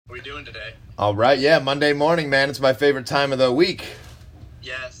we doing today? All right, yeah, Monday morning, man. It's my favorite time of the week.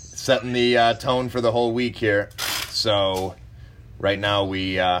 Yes. Setting the tone for the whole week here. So, right now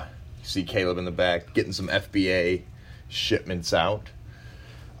we see Caleb in the back getting some FBA shipments out.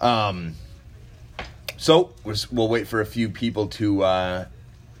 So, we'll wait for a few people to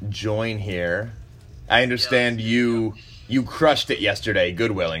join here. I understand you crushed it yesterday,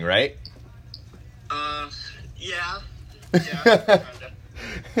 Goodwilling, right? Yeah. Kinda.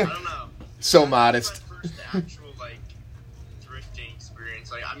 I don't know. So modest. That's my first actual, thrifting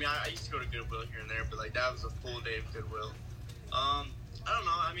experience. I used to go to Goodwill here and there, but, that was a full day of Goodwill. I don't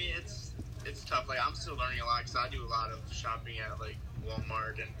know. I mean, it's tough. I'm still learning a lot because I do a lot of shopping at,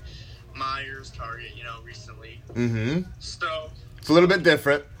 Walmart and Myers, Target, recently. Mm-hmm. So. It's a little bit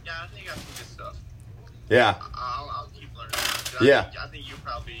different. Yeah, I think I got some good stuff. Yeah. I'll keep learning. I think you're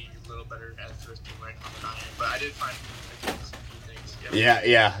probably a little better at thrifting right now than I am, but I did find some few things.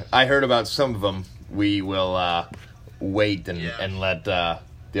 Yeah. I heard about some of them. We will wait and let the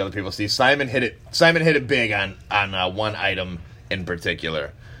other people see. Simon hit it big on one item in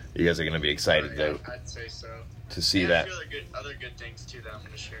particular. You guys are going to be excited I'd say so. To see that. I feel other good things too that I'm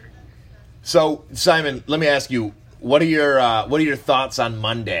going to share. So, Simon, let me ask you, what are your thoughts on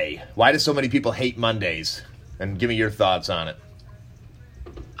Monday? Why do so many people hate Mondays? And give me your thoughts on it.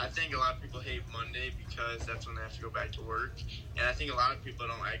 I think a lot of people hate Monday because that's when they have to go back to work, and I think a lot of people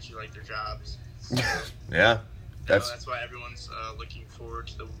don't actually like their jobs. So, yeah, that's why everyone's looking forward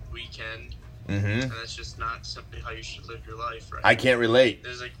to the weekend. Mm-hmm. And that's just not simply how you should live your life, right? I can't relate.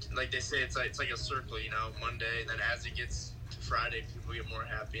 There's like they say, it's like a circle, Monday, and then as it gets to Friday, people get more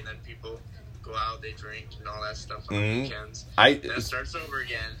happy, and then people go out, they drink, and all that stuff on the weekends. And then it starts over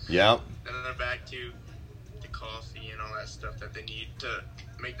again. Yeah. And then they're back to the coffee and all that stuff that they need to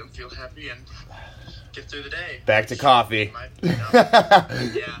make them feel happy and get through the day. Back to coffee.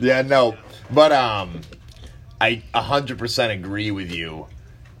 Yeah. No. But I 100% agree with you.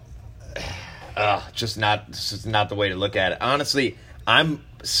 Just not the way to look at it. Honestly, I'm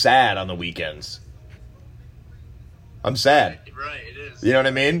sad on the weekends. I'm sad. Right, it is. You know what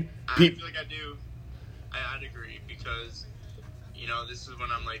I mean? I feel like I do. I'd agree because, this is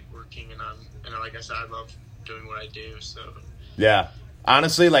when I'm working and like I said, I love doing what I do. So yeah,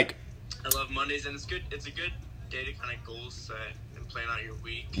 honestly, I love Mondays, and it's good. It's a good day to kind of goal set and plan out your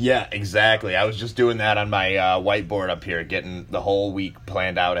week. Yeah, exactly. I was just doing that on my whiteboard up here, getting the whole week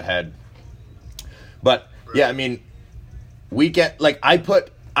planned out ahead. But right. Yeah, I mean, weekend.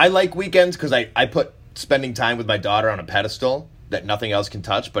 I like weekends because I put spending time with my daughter on a pedestal that nothing else can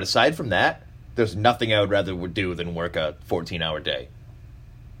touch. But aside from that, there's nothing I would rather do than work a 14-hour day.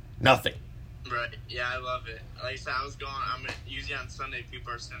 Nothing. Right. Yeah, I love it. Like I said, usually on Sunday,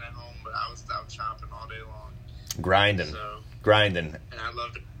 people are sitting at home, but I was out shopping all day long. Grinding. And I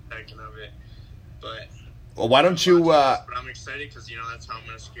loved the second of it. But well, why don't you... But I'm excited because, that's how I'm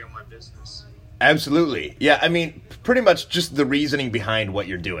going to scale my business. Absolutely. Yeah, I mean, pretty much just the reasoning behind what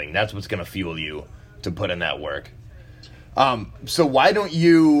you're doing. That's what's going to fuel you to put in that work. So why don't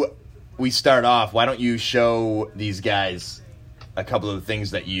we start off, why don't you show these guys a couple of the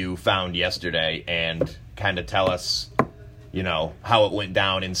things that you found yesterday and kind of tell us, how it went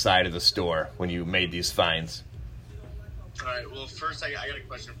down inside of the store when you made these finds. All right, well, first I got a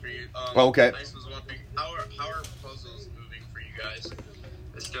question for you. Okay. I was wondering, how are puzzles moving for you guys?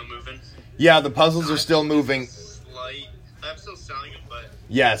 They're still moving? Yeah, the puzzles are still moving. I'm still selling them, but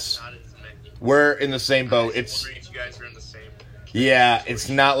yes, not as many. We're in the same boat. I was wondering if you guys are in the same. Yeah, it's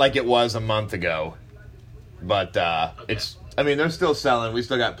not like it was a month ago, but okay. They're still selling. We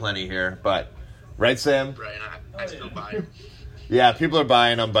still got plenty here, but right, Sam? Right, and I still buy them. Yeah, people are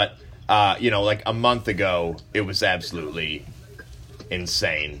buying them, but a month ago, it was absolutely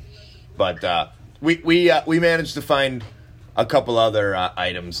insane. But we managed to find a couple other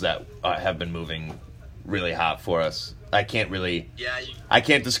items that have been moving really hot for us. I can't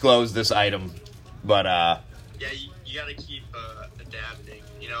disclose this item, but you gotta keep adapting.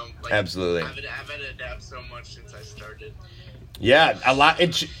 Absolutely. I've had to adapt so much since I started. Yeah, a lot.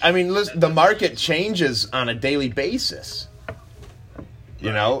 Listen, the market changes on a daily basis.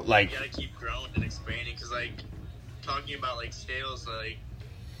 You gotta keep growing and expanding because, talking about sales, I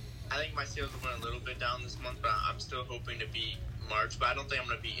think my sales went a little bit down this month, but I'm still hoping to be March. But I don't think I'm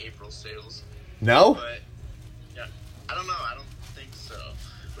gonna be April sales. No. But yeah, I don't know. I don't think so.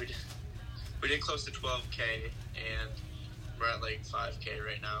 We did close to 12K, and we're at 5K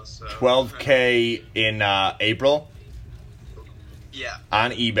right now. So 12K in April. Yeah.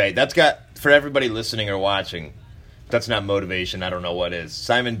 On eBay. That's got, for everybody listening or watching, that's not motivation. I don't know what is.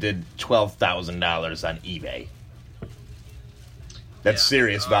 Simon did $12,000 on eBay. That's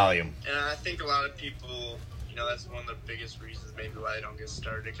serious volume. And I think a lot of people, that's one of the biggest reasons maybe why I don't get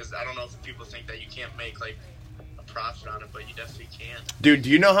started. Because I don't know if people think that you can't make like a profit on it, but you definitely can. Dude, do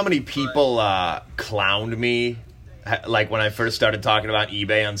you know how many people clowned me, like when I first started talking about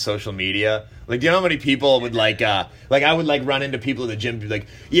eBay on social media? Like, do you know how many people would like I would like run into people in the gym and be like,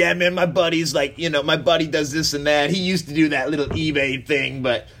 yeah, man, my buddy's like, my buddy does this and that. He used to do that little eBay thing,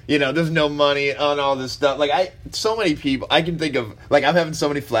 but, there's no money on all this stuff. Like, so many people, I can think of, like, I'm having so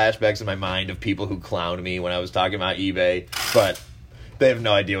many flashbacks in my mind of people who clowned me when I was talking about eBay, but they have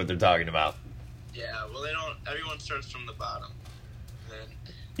no idea what they're talking about. Yeah, well, everyone starts from the bottom. And then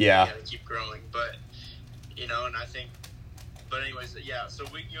yeah. You gotta keep growing, but, and I think, but anyways, yeah, so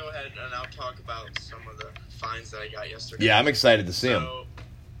we can go ahead and I'll talk about some of the finds that I got yesterday. Yeah, I'm excited to see them. So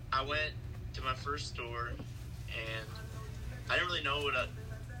I went to my first store, and I didn't really know what I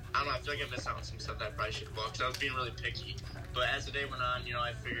don't know, I feel like I missed out on some stuff that I probably should have bought, because I was being really picky. But as the day went on,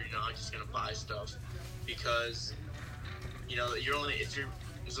 I figured, I'm just going to buy stuff, because, you're only,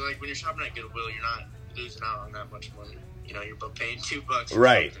 so like when you're shopping at Goodwill, you're not losing out on that much money. You're paying $2.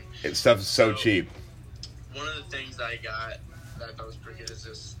 Right. Stuff's so cheap. One of the things that I got that I thought was pretty good is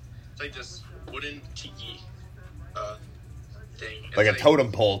it's like this wooden tiki thing. It's like a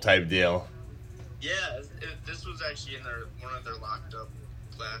totem pole type deal. Yeah, this was actually in one of their locked up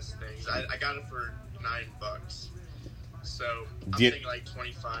glass things. I got it for $9. So I'm thinking like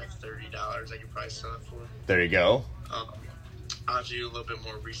 $25, $30 I could probably sell it for. There you go. I'll have to do a little bit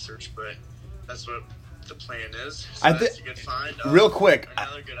more research, but that's what the plan is. So that's a good find. Real quick.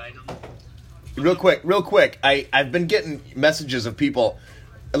 Another good item. Real quick. I've been getting messages of people,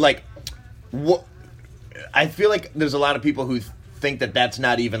 like, I feel like there's a lot of people who think that that's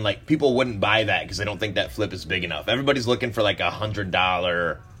not even, like, people wouldn't buy that because they don't think that flip is big enough. Everybody's looking for, like,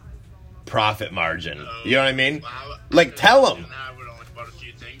 $100 profit margin. You know what I mean? Like, tell them.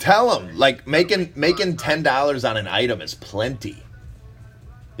 Tell them. Like, making $10 on an item is plenty.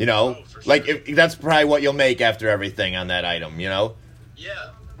 Like, that's probably what you'll make after everything on that item, Yeah.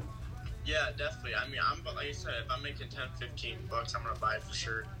 Yeah, definitely. I mean, like I said, if I'm making $10, $15, I'm going to buy it for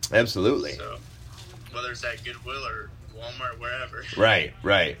sure. Absolutely. So, whether it's at Goodwill or Walmart, wherever. Right.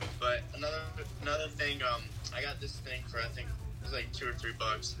 But another thing, I got this thing for, I think, it was like $2 or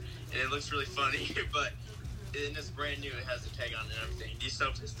 $3, and it looks really funny, but it's brand new. It has a tag on it and everything. These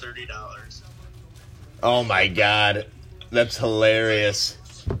stuff is $30. Oh my God, that's hilarious.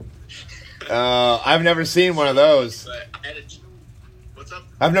 I've never seen one of those. But what's up?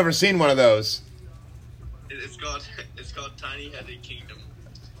 I've never seen one of those. It's called Tiny Headed Kingdom.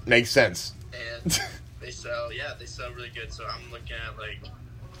 Makes sense. And they sell really good. So I'm looking at like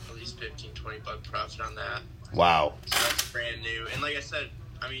at least $15-$20 profit on that. Wow. So that's brand new. And like I said,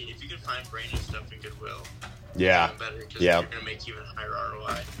 I mean, if you can find brand new stuff in Goodwill, yeah, it's even better, because you're gonna make even higher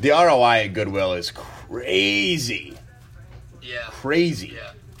ROI. The ROI at Goodwill is crazy. Yeah. Crazy.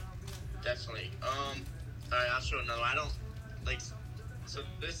 Yeah. Definitely. All right, I'll show another one. I don't like. So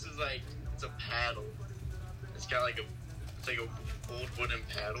this is like, it's a paddle. It's got like it's like a old wooden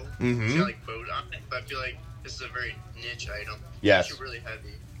paddle. Mm-hmm. It's got like boat on it, but I feel like this is a very niche item. Yes. It's really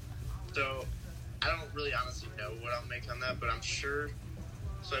heavy. So I don't really honestly know what I'll make on that, but I'm sure.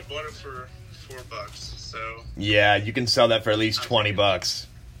 So I bought it for $4. So yeah, you can sell that for at least $20.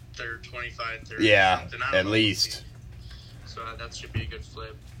 They're 25, 30. Yeah, something. at least. So that should be a good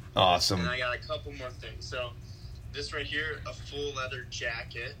flip. Awesome. And I got a couple more things. So this right here, a full leather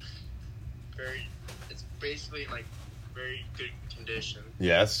jacket. It's basically in like very good condition.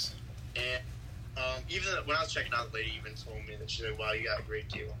 Yes. And even when I was checking out, the lady even told me that she's like, "Wow, you got a great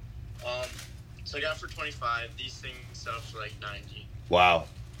deal." So I got it for $25. These things sell for like $90. Wow,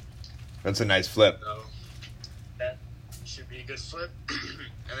 that's a nice flip. So that should be a good flip.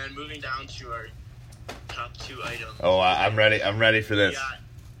 And then moving down to our top two items. Oh, I'm ready. I'm ready for this. We got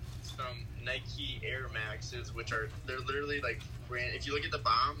some Nike Air Maxes, they're literally like brand. If you look at the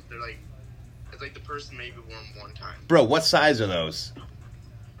bottom, they're like, it's like the person maybe wore them one time. Bro, what size are those?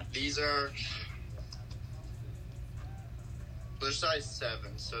 These are, they're size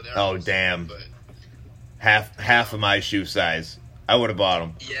 7, so they're. Oh damn! But half of my shoe size. I would have bought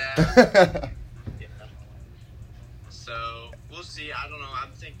them. Yeah. Yeah. So we'll see. I don't know.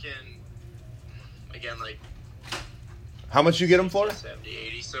 I'm thinking again, like. How much you get them for? 70,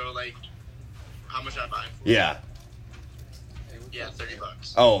 80. So like, how much I buy them for? Yeah. Yeah,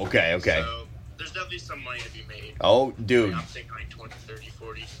 $30. Oh, okay. So there's definitely some money to be made. Oh, dude. I'm thinking like 20, 30,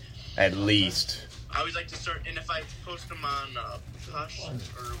 40. At least. I always like to start, and if I post them on Posh, or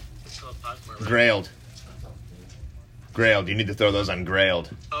what's it called, Poshmark, right? Grailed. You need to throw those on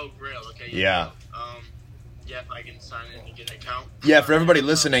Grailed. Oh, Grailed. Okay. Yeah. Yeah, if I can sign in and get an account. Yeah, for everybody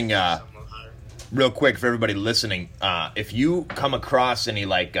listening, Something a little higher. real quick for everybody listening, if you come across any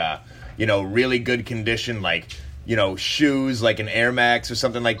like really good condition, like shoes like an Air Max or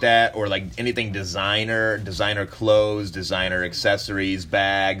something like that, or like anything designer clothes, designer accessories,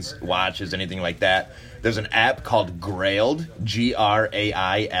 bags, watches, anything like that, there's an app called Grailed, Grailed,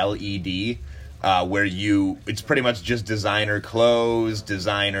 where it's pretty much just designer clothes,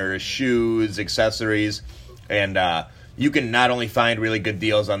 designer shoes, accessories, and you can not only find really good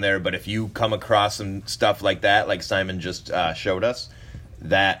deals on there, but if you come across some stuff like that, like Simon just showed us,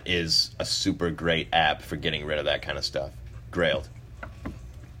 that is a super great app for getting rid of that kind of stuff. Grailed.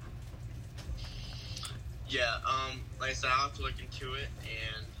 Yeah, like I said, I'll have to look into it,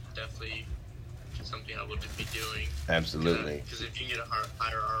 and definitely something I would be doing. Absolutely. Because if you can get a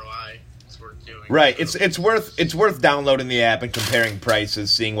higher ROI, it's worth doing. Right. So, It's worth downloading the app and comparing prices,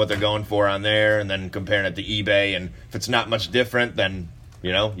 seeing what they're going for on there, and then comparing it to eBay. And if it's not much different, then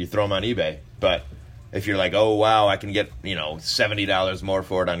you throw them on eBay. But if you're like, oh wow, I can get $70 more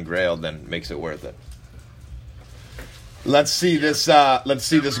for it on Grailed, then it makes it worth it. Let's see this. Let's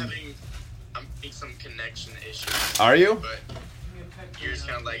see this. I'm having some connection issues. Are you? But you're just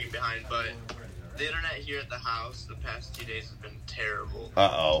kind of lagging behind. But the internet here at the house the past 2 days has been terrible.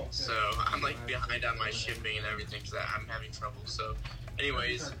 Uh-oh. So I'm like behind on my shipping and everything because I'm having trouble. So,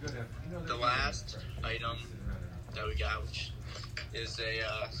 anyways, the last item that we got, which is a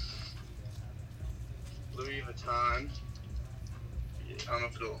Louis Vuitton. I don't know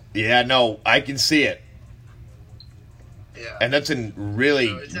if it'll. Yeah, no, I can see it. Yeah. And that's in really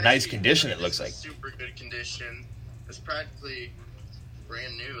So it's nice actually- condition, it it's looks in like. super good condition. It's practically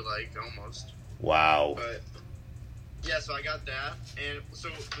brand new, like almost. Wow. But yeah, so I got that, and so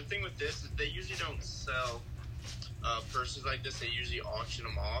the thing with this is they usually don't sell purses like this. They usually auction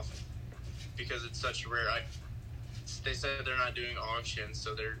them off because it's such a rare. They said they're not doing auctions,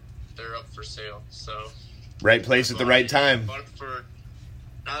 so they're up for sale. So Right place at the right time. I bought it for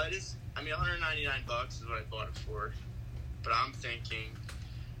now. It is. I mean, $199 is what I bought it for. But I'm thinking,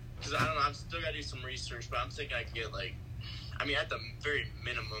 because I don't know, I've still got to do some research. But I'm thinking I could get at the very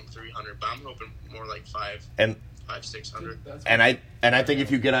minimum 300. But I'm hoping more like And 600. and I think if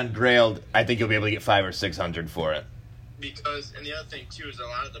you get on Grailed, I think you'll be able to get 500 or 600 for it. Because, and the other thing too is a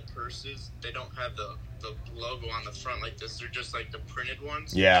lot of the purses, they don't have the logo on the front like this. They're just like the printed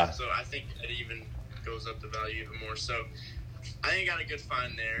ones. Yeah. So I think it even goes up the value even more. So I think I got a good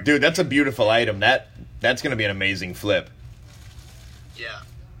find there. Dude, that's a beautiful item. That's going to be an amazing flip. Yeah,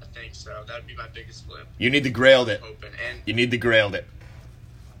 I think so. That would be my biggest flip. You need to Grailed it. Open. And You need to Grailed it.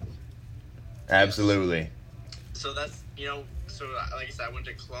 Absolutely. so that's, so like I said, I went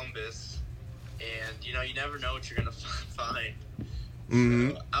to Columbus, and, you never know what you're going to find.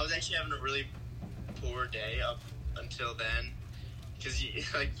 Mm-hmm. So I was actually having a really poor day up until then, because you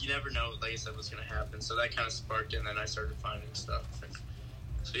never know, like I said, what's going to happen. So that kind of sparked it, and then I started finding stuff.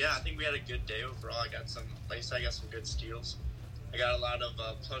 So yeah, I think we had a good day overall. I got some good steals. I got a lot of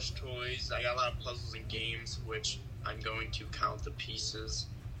plush toys. I got a lot of puzzles and games, which I'm going to count the pieces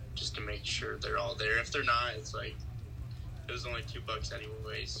just to make sure they're all there. If they're not, it's like it was only $2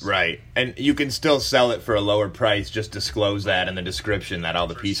 anyways. Right. And you can still sell it for a lower price. Just disclose that in the description that all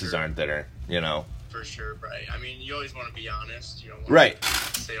the For pieces sure. aren't there, For sure, right. I mean, you always want to be honest. You don't want Right.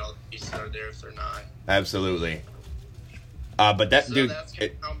 to say all the pieces are there if they're not. Absolutely. But that, So dude... that's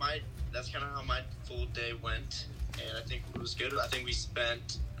kind of how my full day went, and I think it was good. I think we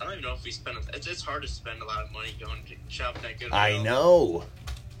spent. I don't even know if we spent. It's hard to spend a lot of money going to shopping at Goodwill. I know.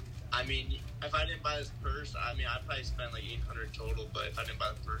 I mean, if I didn't buy this purse, I probably spent like $800 total. But if I didn't buy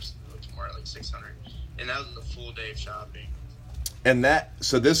the purse, it was more like $600, and that was a full day of shopping. And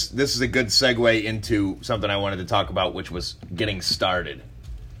so this is a good segue into something I wanted to talk about, which was getting started.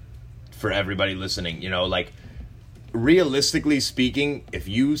 For everybody listening, realistically speaking, if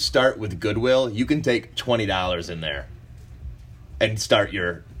you start with Goodwill, you can take $20 in there and start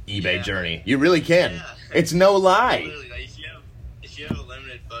your eBay journey. You really can. Yeah. It's no lie. Literally, like, if you have a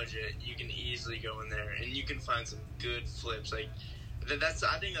limited budget, you can easily go in there and you can find some good flips. Like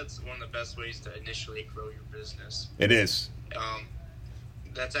I think that's one of the best ways to initially grow your business. It is.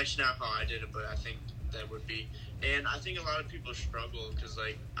 That's actually not how I did it, but I think that would be. And I think a lot of people struggle because,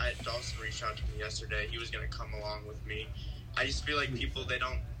 Dawson reached out to me yesterday. He was going to come along with me. I just feel like people, they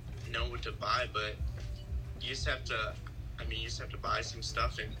don't know what to buy, but you just have to, buy some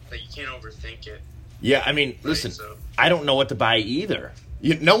stuff, and you can't overthink it. Yeah, listen, so- I don't know what to buy either.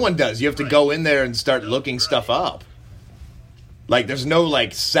 No one does. You have to Right. go in there and start looking Right. stuff up. There's no,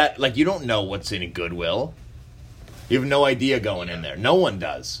 set, you don't know what's in a Goodwill. You have no idea going in there. No one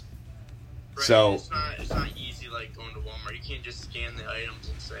does. Right, So it's not easy like going to Walmart. You can't just scan the items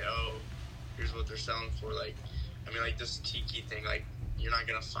and say, oh, here's what they're selling for. Like, I mean, like this tiki thing, like you're not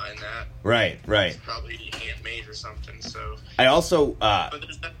gonna find that. right. It's probably handmade or something. So I also but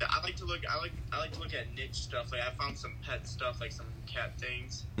there's that. I like to look at niche stuff. Like I found some pet stuff, like some cat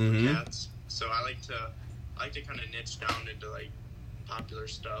things, Mhm. cats. So I like to kind of niche down into like popular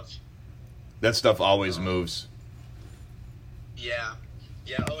stuff. that stuff always moves. Yeah.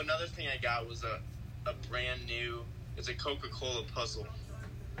 Oh, another thing I got was a brand new. It's a Coca-Cola puzzle.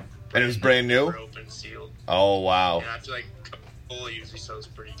 And it was brand new? Never open sealed. Oh wow. And I feel like Coca-Cola usually sells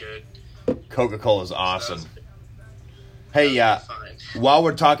pretty good. Coca-Cola is So awesome. that Hey, was fine. while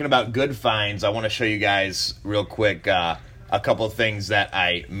we're talking about good finds, I want to show you guys real quick a couple of things that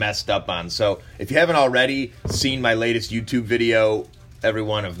I messed up on. So if you haven't already seen my latest YouTube video,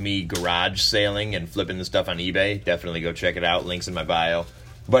 everyone, of me garage sailing and flipping the stuff on eBay, definitely go check it out. Links in my bio.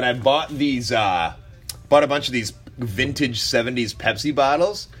 But I bought a bunch of these vintage 70s Pepsi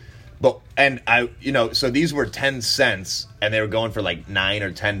bottles. So these were 10 cents and they were going for like $9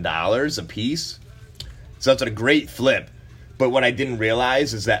 or $10 a piece. So that's a great flip. But what I didn't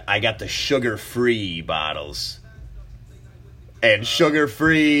realize is that I got the sugar-free bottles. And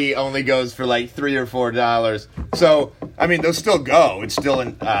sugar-free only goes for like $3 or $4. So, I mean, they'll still go. It's still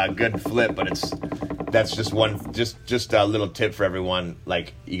a good flip, but that's just a little tip for everyone.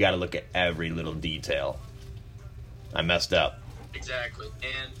 Like, you got to look at every little detail. I messed up. Exactly.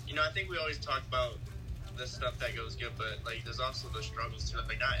 And, I think we always talk about the stuff that goes good, but, like, there's also the struggles, too.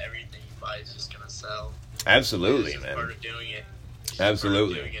 Like, not everything you buy is just going to sell. Absolutely, it's man. part of doing it.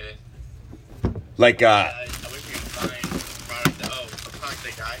 Absolutely. Like, I wish we could find a product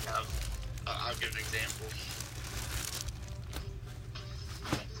that I have. I'll give an example.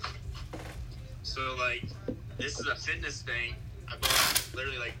 So, like, this is a fitness thing. I bought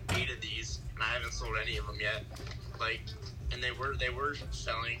literally like 8 of these, and I haven't sold any of them yet. Like, and they were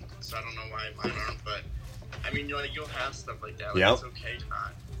selling, so I don't know why mine aren't. But I mean, you'll have stuff like that. Like, Yep. It's okay to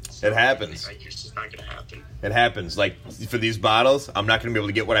not. It happens. Like, it's just not gonna happen. It happens. Like, for these bottles, I'm not going to be able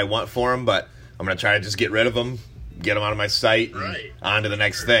to get what I want for them, but I'm going to try to just get rid of them, get them out of my sight, and Right. on to the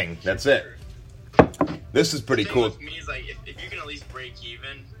next thing. That's it. This is pretty The thing cool. with me is, like, if you can at least break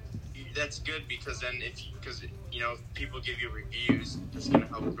even, that's good, because then if people give you reviews, that's gonna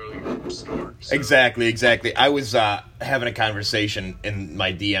help grow your store. So, Exactly. I was having a conversation in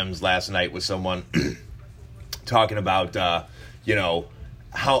my DMs last night with someone talking about,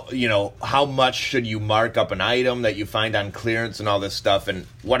 how much should you mark up an item that you find on clearance and all this stuff. And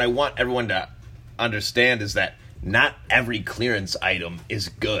what I want everyone to understand is that not every clearance item is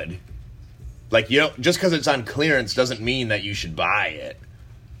good. Like, just because it's on clearance doesn't mean that you should buy it.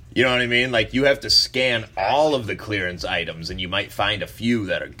 You know what I mean? Like, you have to scan all of the clearance items, and you might find a few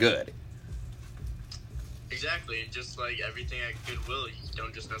that are good. Exactly, and just like everything at Goodwill, you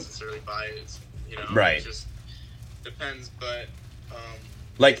don't just necessarily buy it. Right. It just depends. But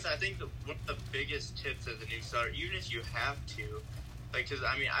Like, I think one of the biggest tips as a new seller, even if you have to, like, because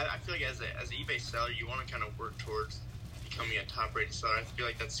I feel like as an eBay seller, you want to kind of work towards becoming a top-rated seller. I feel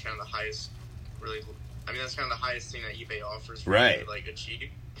like that's kind of the highest, that's kind of the highest thing that eBay offers for you to, like, achieve.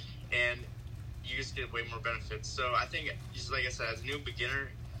 And you just get way more benefits. So I think, just like I said, as a new beginner,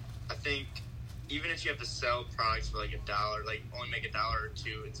 I think even if you have to sell products for like $1, like only make $1 or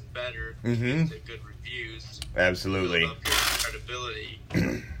 $2, it's better to get good reviews. Absolutely. Build up your credibility.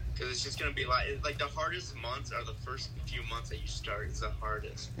 Because it's just going to be like the hardest months are the first few months that you start. It's the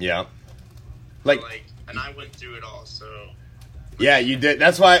hardest. Yeah. And I went through it all, so. Yeah, you did.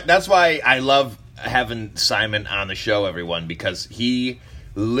 That's why I love having Simon on the show, everyone, because he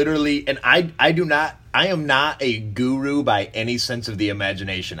literally, and I am not a guru by any sense of the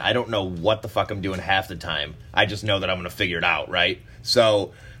imagination. I don't know what the fuck I'm doing half the time. I just know that I'm going to figure it out, right?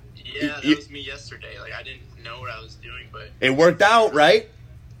 So. Yeah, that was me yesterday. Like, I didn't know what I was doing, but. It worked out, right?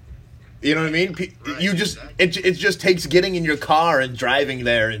 You know what I mean? Right, exactly. Exactly. It just takes getting in your car and driving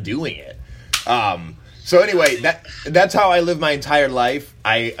there and doing it. So anyway, that's how I live my entire life.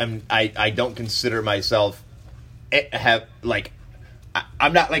 I don't consider myself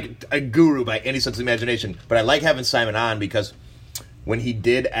I'm not like a guru by any sense of imagination, but I like having Simon on because when he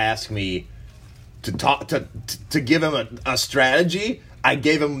did ask me to talk to give him a strategy, I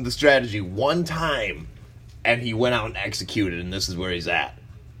gave him the strategy one time, and he went out and executed, and this is where he's at,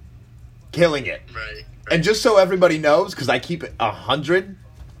 killing it. Right. And just so everybody knows, because I keep it 100,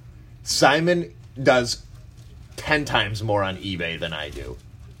 Simon does 10 times more on eBay than I do,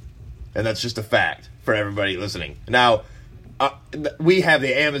 and that's just a fact for everybody listening. Now. We have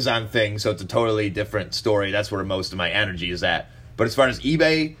the Amazon thing, so it's a totally different story. That's where most of my energy is at. But as far as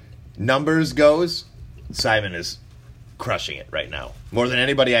eBay, numbers goes, Simon is crushing it right now. More than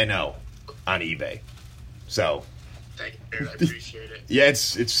anybody I know on eBay. So, thank you, I appreciate it. Yeah,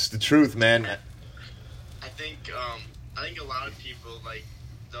 it's the truth, man. I think a lot of people, like,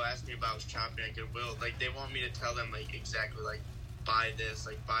 they'll ask me about shopping at Goodwill. Like, they want me to tell them, like, exactly, like, buy this,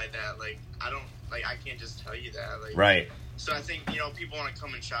 like, buy that. Like, I can't just tell you that. Like, right. So I think, people want to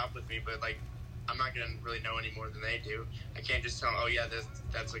come and shop with me, but, like, I'm not going to really know any more than they do. I can't just tell them, oh, yeah,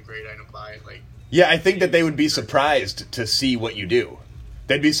 that's a great item, buy it. Like, yeah, I think that they would be surprised to see what you do.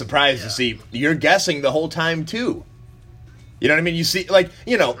 They'd be surprised to see you're guessing the whole time, too. You know what I mean? You see, like,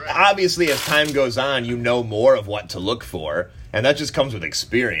 obviously as time goes on, you know more of what to look for, and that just comes with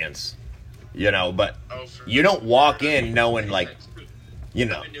experience, but you don't walk in knowing, like, I've been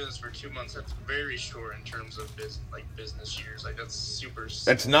doing this for 2 months. That's very short in terms of business years. Like, that's super.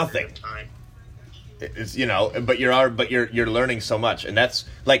 That's nothing. Time. It's but you're learning so much, and that's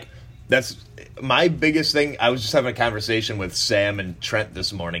my biggest thing. I was just having a conversation with Sam and Trent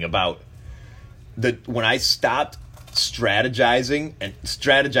this morning about when I stopped strategizing and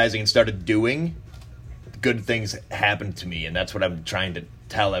started doing, good things happened to me, and that's what I'm trying to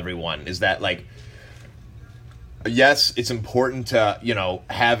tell everyone is that, like, yes, it's important to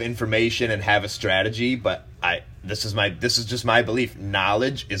have information and have a strategy, but this is just my belief.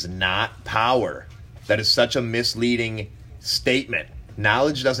 Knowledge is not power. That is such a misleading statement.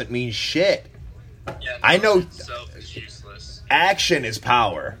 Knowledge doesn't mean shit. Yeah, I know itself is useless. Action is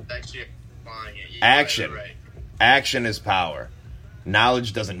power. Actually applying it. Action. Right. Action is power.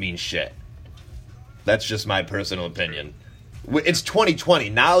 Knowledge doesn't mean shit. That's just my personal opinion. It's 2020.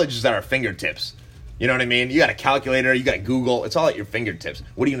 Knowledge is at our fingertips. You know what I mean? You got a calculator, you got Google. It's all at your fingertips.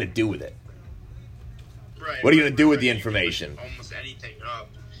 What are you going to do with it? Right. What are you going to do with the information? Almost anything up.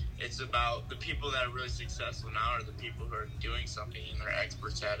 It's about the people that are really successful now are the people who are doing something and they're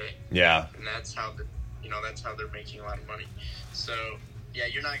experts at it. Yeah. And that's how they're making a lot of money. So, yeah,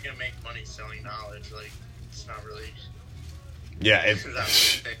 you're not going to make money selling knowledge. Like, it's not really. Yeah, it's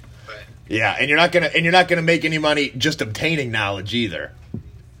not really but yeah, and you're not gonna make any money just obtaining knowledge either.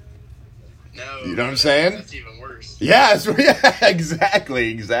 No, you know what I'm saying? That's even worse. Yes, yeah,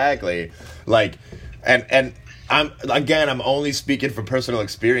 exactly. Like, and I'm only speaking from personal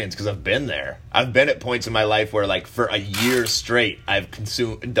experience because I've been there. I've been at points in my life where, like, for a year straight, I've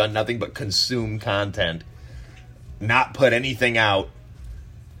done nothing but consume content, not put anything out,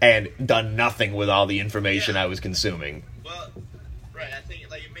 and done nothing with all the information I was consuming. Well, right. I think,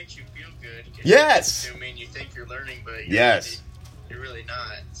 like, it makes you feel good. Yes. You're consuming, you think you're learning, but you're really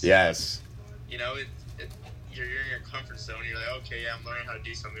not. So, yes. You're in your comfort zone. You're like, okay, yeah, I'm learning how to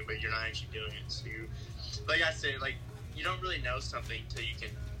do something, but you're not actually doing it. So like I said, like, you don't really know something until you can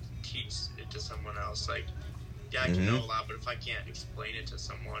teach it to someone else. Like, yeah, I can know a lot, but if I can't explain it to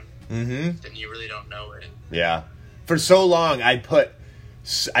someone, then you really don't know it. Yeah. For so long, I put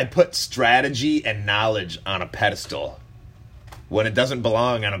strategy and knowledge on a pedestal when it doesn't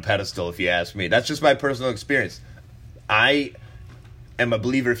belong on a pedestal, if you ask me. That's just my personal experience. I am a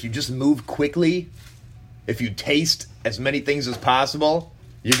believer, if you just move quickly, if you taste as many things as possible,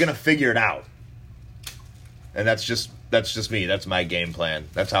 you're going to figure it out. And that's just me. That's my game plan.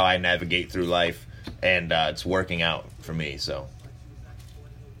 That's how I navigate through life, and it's working out for me, so.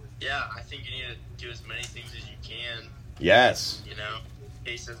 Yeah, I think you need to do as many things as you can. Yes.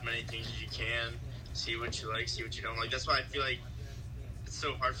 Taste as many things as you can, see what you like, see what you don't like. That's why I feel like it's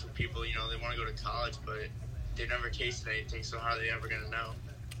so hard for people, they want to go to college, but they've never tasted anything, so how are they ever going to know?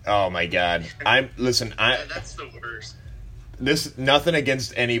 Oh, my God. That's the worst. Nothing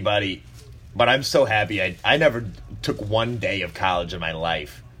against anybody, but I'm so happy I never took one day of college in my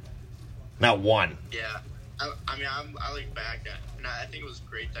life. Not one. Yeah. I look back at, I think it was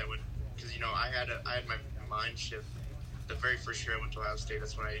great that I went, because, I had my mind shift. The very first year I went to Ohio State,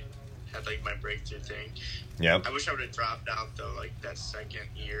 that's when I had, like, my breakthrough thing. Yep. I wish I would have dropped out, though, like, that second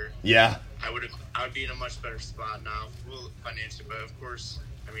year. Yeah. I would be in a much better spot now, financially, but of course,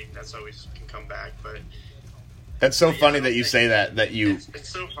 that's always can come back, but. That's so funny that you say that you. It's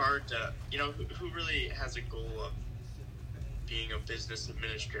so hard to, who really has a goal of being a business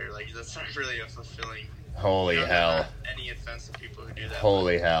administrator? Like, that's not really a fulfilling. Holy hell. Any offense to people who do that.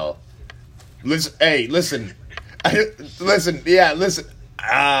 Holy hell. Listen. Hey, listen. Listen.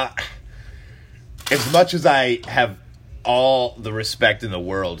 As much as I have all the respect in the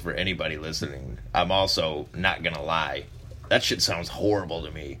world for anybody listening, I'm also not gonna lie. That shit sounds horrible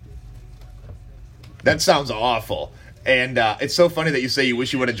to me. That sounds awful. And it's so funny that you say you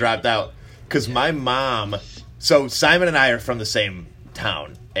wish you would have dropped out. Because my mom... So Simon and I are from the same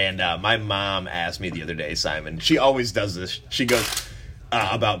town. And my mom asked me the other day, Simon, she always does this. She goes,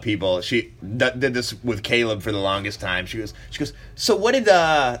 about people. She did this with Caleb for the longest time. She goes, so what did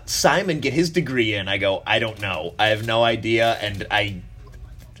Simon get his degree in? I go, I don't know. I have no idea, and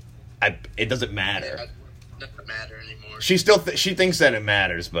it doesn't matter. It doesn't matter anymore. She she thinks that it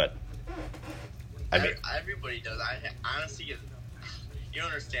matters, but I mean, everybody does. I honestly get. You don't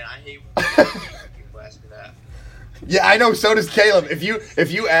understand. I hate when people ask me that. Yeah, I know. So does Caleb. If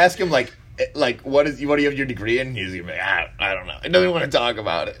you ask him like what do you have your degree in? He's gonna be like, I don't know. He doesn't want to talk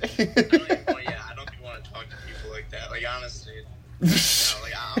about it. I don't even want to talk to people like that. Like honestly,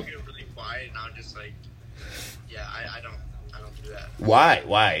 like I'll get really quiet and I'm just like, yeah, I don't do that.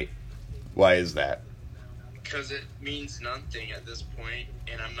 Why is that? Because it means nothing at this point,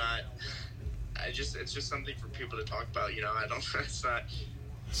 and I'm not. It's just something for people to talk about. I don't. It's not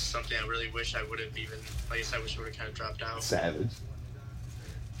something I really wish I would have even. Like I said, I wish I would have kind of dropped out. Savage.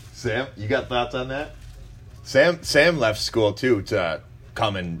 Sam, you got thoughts on that? Sam left school too to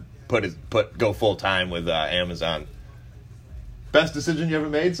come and go full time with Amazon. Best decision you ever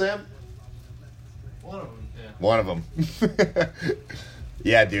made, Sam? One of them, yeah. One of them.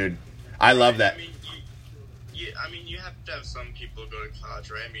 Yeah, dude. I love that. You have to have some people go to college,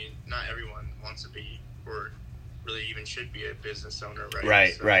 right? I mean, not everyone wants to be or really even should be a business owner, right?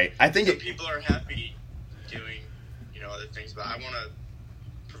 Right, so, right. I think people are happy doing, other things, but I want to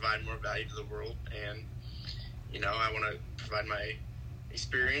provide more value to the world, and I want to provide my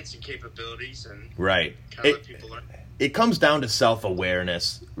experience and capabilities and right. kind of let people learn. It comes down to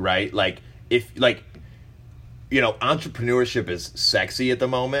self-awareness, right? Like if entrepreneurship is sexy at the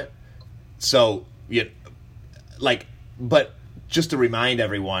moment, so but just to remind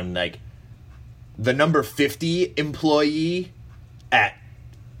everyone, like the number 50 employee at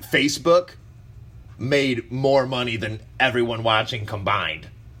Facebook made more money than everyone watching combined.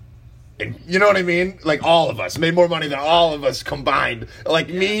 And you know what I mean? Like all of us made more money than all of us combined. Like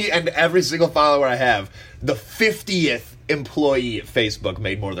me and every single follower I have. The 50th employee at Facebook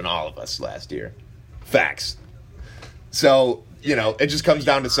made more than all of us last year. Facts. So, it just comes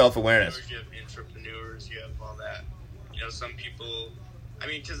down to self-awareness. You have entrepreneurs, you have all that. Some people,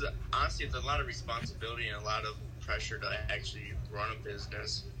 because honestly, it's a lot of responsibility and a lot of pressure to actually run a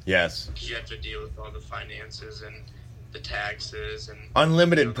business. Yes. Because you have to deal with all the finances and the taxes and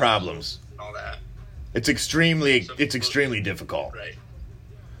unlimited problems. All that. It's extremely difficult. Right.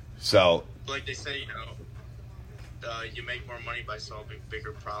 So, like they say, you make more money by solving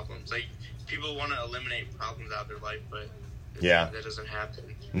bigger problems. Like people want to eliminate problems out of their life, but that doesn't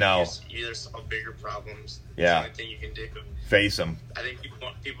happen. No. You either solve bigger problems. Yeah. That's the only thing you can do. Face them. I think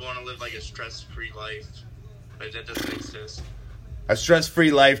people want to live like a stress-free life, but that doesn't exist. A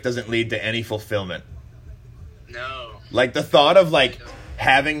stress-free life doesn't lead to any fulfillment. No. Like the thought of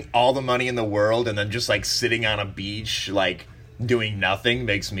having all the money in the world and then just sitting on a beach doing nothing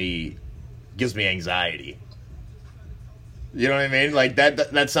gives me anxiety. You know what I mean? Like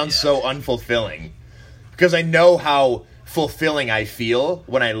that sounds so unfulfilling. Because I know how fulfilling I feel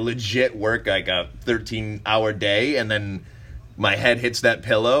when I legit work a 13-hour day and then my head hits that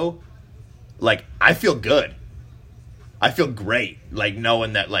pillow. I feel good. I feel great.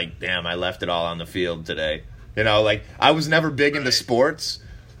 Knowing that damn, I left it all on the field today. I was never big into sports,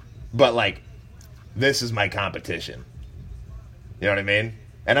 but this is my competition. You know what I mean?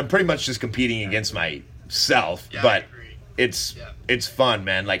 And I'm pretty much just competing against myself, but it's fun,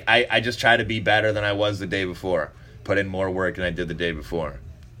 man. I just try to be better than I was the day before. Put in more work than I did the day before.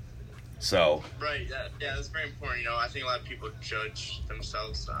 So. Right, yeah, that's very important. I think a lot of people judge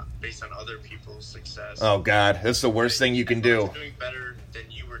themselves based on other people's success. Oh, God, that's the worst thing you can do. Doing better than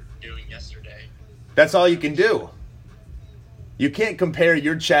you were doing yesterday. That's all you can do. You can't compare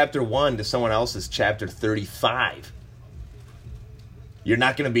your chapter 1 to someone else's chapter 35. You're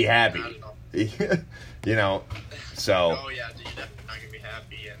not going to be happy. So. Oh, yeah, you're definitely not going to be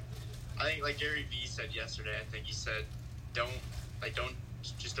happy. And I think, like Gary Vee said yesterday, I think he said, don't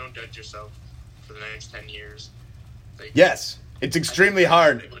judge yourself for the next 10 years. Yes, it's extremely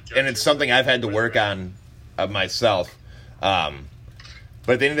hard, and it's something I've had to work on myself.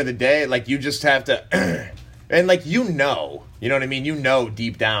 But at the end of the day, you just have to, and you know what I mean?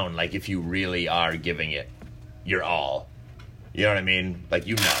 Deep down, if you really are giving it your all. You know what I mean?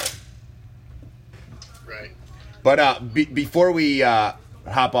 Right. But before we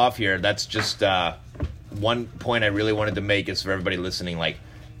hop off here, that's just one point I really wanted to make is for everybody listening,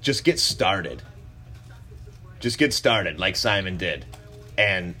 just get started. Just get started like Simon did.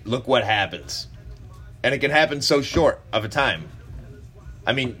 And look what happens. And it can happen so short of a time.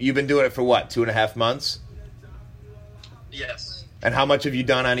 I mean, you've been doing it for what, 2.5 months? Yes. And how much have you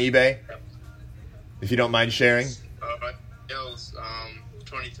done on eBay? If you don't mind sharing. It was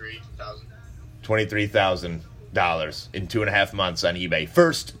 $23,000. $23,000 in 2.5 months on eBay.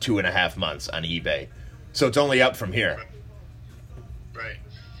 First 2.5 months on eBay. So it's only up from here. Right.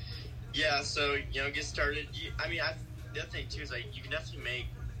 Yeah, so, get started. The other thing, too, is, you can definitely make,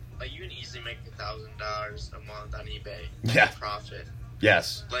 you can easily make $1,000 a month on eBay. Yeah. Profit.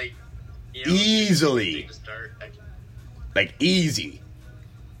 Yes. Easily. To start. Easy.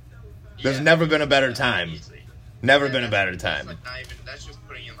 There's never been a better time. Easily. Never been a better time. That's just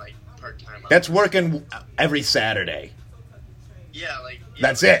putting in, part-time. That's working every Saturday. Yeah,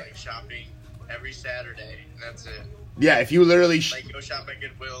 that's it. Shopping every Saturday, and that's it. Yeah, if you literally... go shop at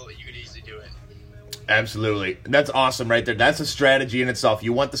Goodwill, you could easily do it. Absolutely. That's awesome right there. That's a strategy in itself.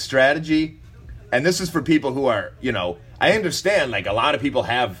 You want the strategy, and this is for people who are, I understand, a lot of people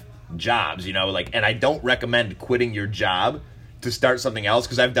have jobs, and I don't recommend quitting your job to start something else,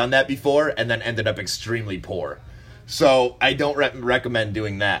 because I've done that before and then ended up extremely poor. So I don't recommend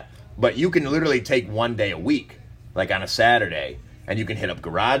doing that. But you can literally take one day a week, on a Saturday, and you can hit up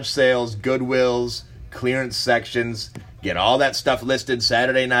garage sales, Goodwills, clearance sections, get all that stuff listed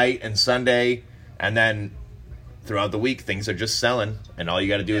Saturday night and Sunday, and then throughout the week things are just selling, and all you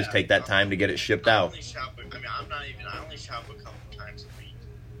got to do is take that time to get it shipped out. I only shop a couple times a week.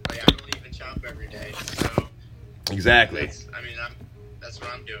 I don't even shop every day. So exactly. That's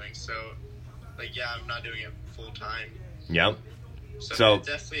what I'm doing. So I'm not doing it full time. Yep. So it's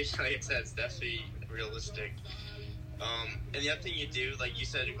definitely, like I said, it's definitely realistic. And the other thing you do, you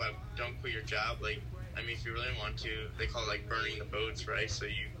said about don't quit your job, if you really want to, they call it burning the boats, right? So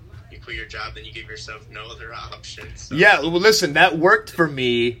you quit your job, then you give yourself no other options. So. Yeah, well, listen, that worked for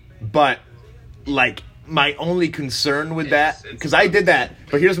me, but my only concern with that, because I did that,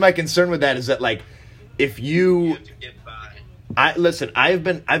 but here's my concern with that is that if you have to get by. I've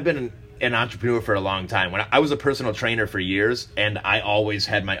been an entrepreneur for a long time. When I was a personal trainer for years, and I always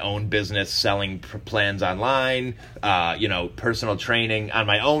had my own business selling plans online, personal training on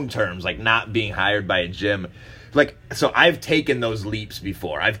my own terms, not being hired by a gym. So I've taken those leaps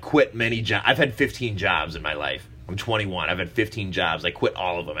before. I've quit many jobs. I've had 15 jobs in my life. I'm 21. I've had 15 jobs. I quit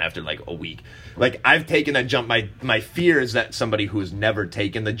all of them after a week. I've taken that jump. My fear is that somebody who has never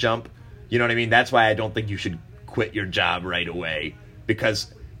taken the jump, you know what I mean? That's why I don't think you should quit your job right away.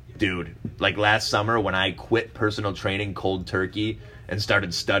 Because, dude, last summer when I quit personal training cold turkey and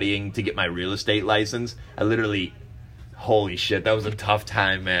started studying to get my real estate license, I literally, holy shit, that was a tough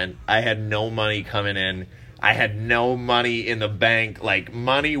time, man. I had no money coming in. I had no money in the bank. That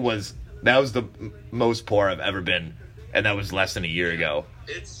was the most poor I've ever been, and that was less than a year ago.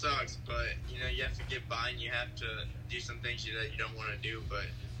 It sucks, but you have to get by, and you have to do some things that you don't want to do. But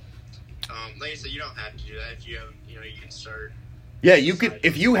like I said, you don't have to do that. If you have, you can start. Yeah, you could.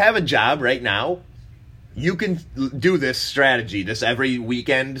 If you have a job right now, you can do this strategy, this every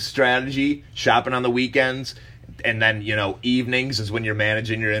weekend strategy, shopping on the weekends. And then, evenings is when you're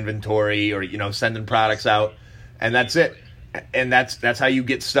managing your inventory or, sending products out. And that's it. And that's how you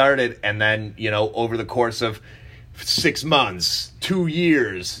get started. And then, over the course of 6 months, 2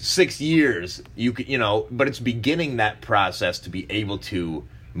 years, 6 years, you could, but it's beginning that process to be able to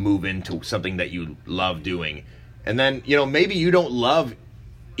move into something that you love doing. And then, maybe you don't love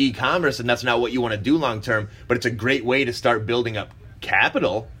e-commerce and that's not what you want to do long term, but it's a great way to start building up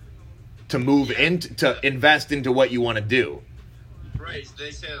capital to move into, to invest into what you want to do. Right.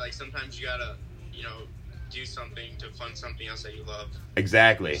 They say sometimes you gotta, do something to fund something else that you love.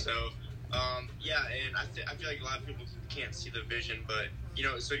 Exactly. So, and I feel like a lot of people can't see the vision, but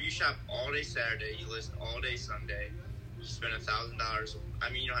so you shop all day Saturday, you list all day Sunday, you spend $1,000.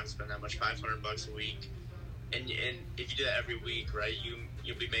 You don't have to spend that much, $500 a week, and if you do that every week, right,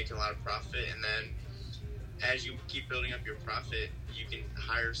 you'll be making a lot of profit, and then as you keep building up your profit, you can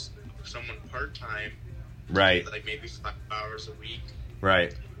hire someone part-time, right, maybe 5 hours a week,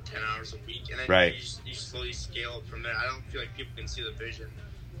 right, 10 hours a week, and then right, you slowly scale up from there. I don't feel like people can see the vision.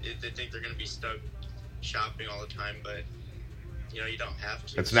 They think they're going to be stuck shopping all the time, but you don't have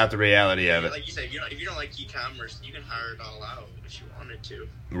to. That's not the reality of it. Like you said, if you don't like e-commerce, you can hire it all out if you wanted to.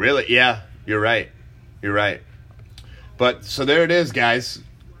 Really? Yeah, you're right. But so there it is, guys.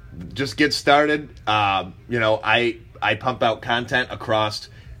 Just get started. I pump out content across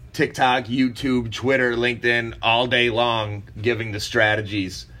TikTok, YouTube, Twitter, LinkedIn all day long, giving the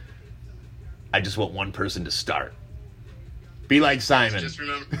strategies. I just want one person to start. Be like Simon. Just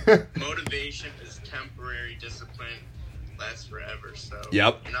remember, motivation is temporary. Discipline lasts forever. So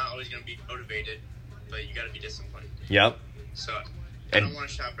yep, you're not always going to be motivated, but you got to be disciplined. Yep. So I don't want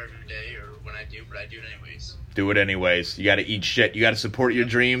to shop every day or when I do, but I do it anyways. Do it anyways. You got to eat shit. You got to support your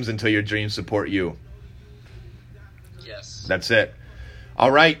dreams until your dreams support you. Yes. That's it. All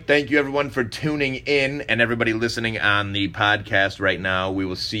right. Thank you, everyone, for tuning in, and everybody listening on the podcast right now. We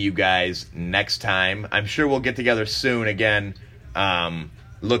will see you guys next time. I'm sure we'll get together soon again.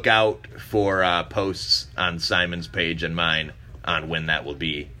 Look out for posts on Simon's page and mine on when that will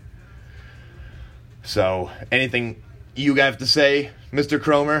be. So, anything you have to say, Mr.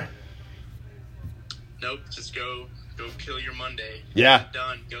 Cromer? Nope, just go kill your Monday. Yeah.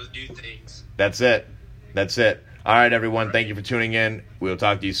 Done. Go do things. That's it. All right, everyone. Thank you for tuning in. We'll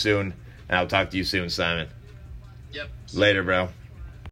talk to you soon. And I'll talk to you soon, Simon. Yep. Later, bro.